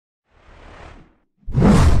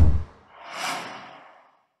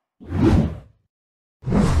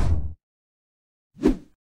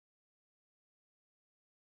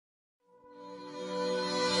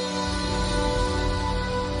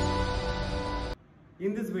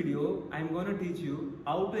In this video, I am going to teach you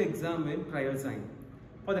how to examine trial sign.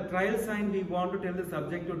 For the trial sign, we want to tell the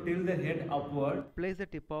subject to tilt the head upward. Place the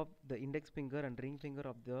tip of the index finger and ring finger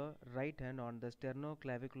of the right hand on the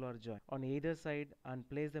sternoclavicular joint on either side and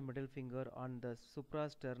place the middle finger on the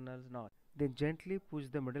suprasternal notch. Then gently push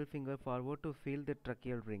the middle finger forward to feel the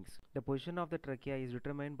tracheal rings. The position of the trachea is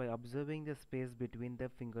determined by observing the space between the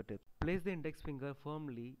fingertips. Place the index finger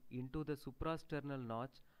firmly into the suprasternal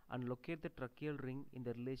notch and locate the tracheal ring in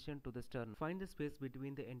the relation to the sternum. Find the space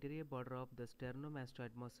between the anterior border of the sternomastoid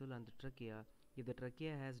muscle and the trachea. If the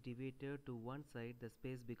trachea has deviated to one side, the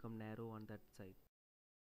space becomes narrow on that side.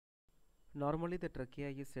 Normally, the trachea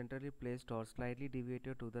is centrally placed or slightly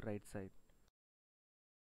deviated to the right side.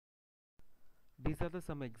 These are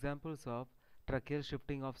some examples of tracheal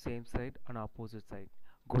shifting of same side and opposite side.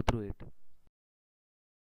 Go through it.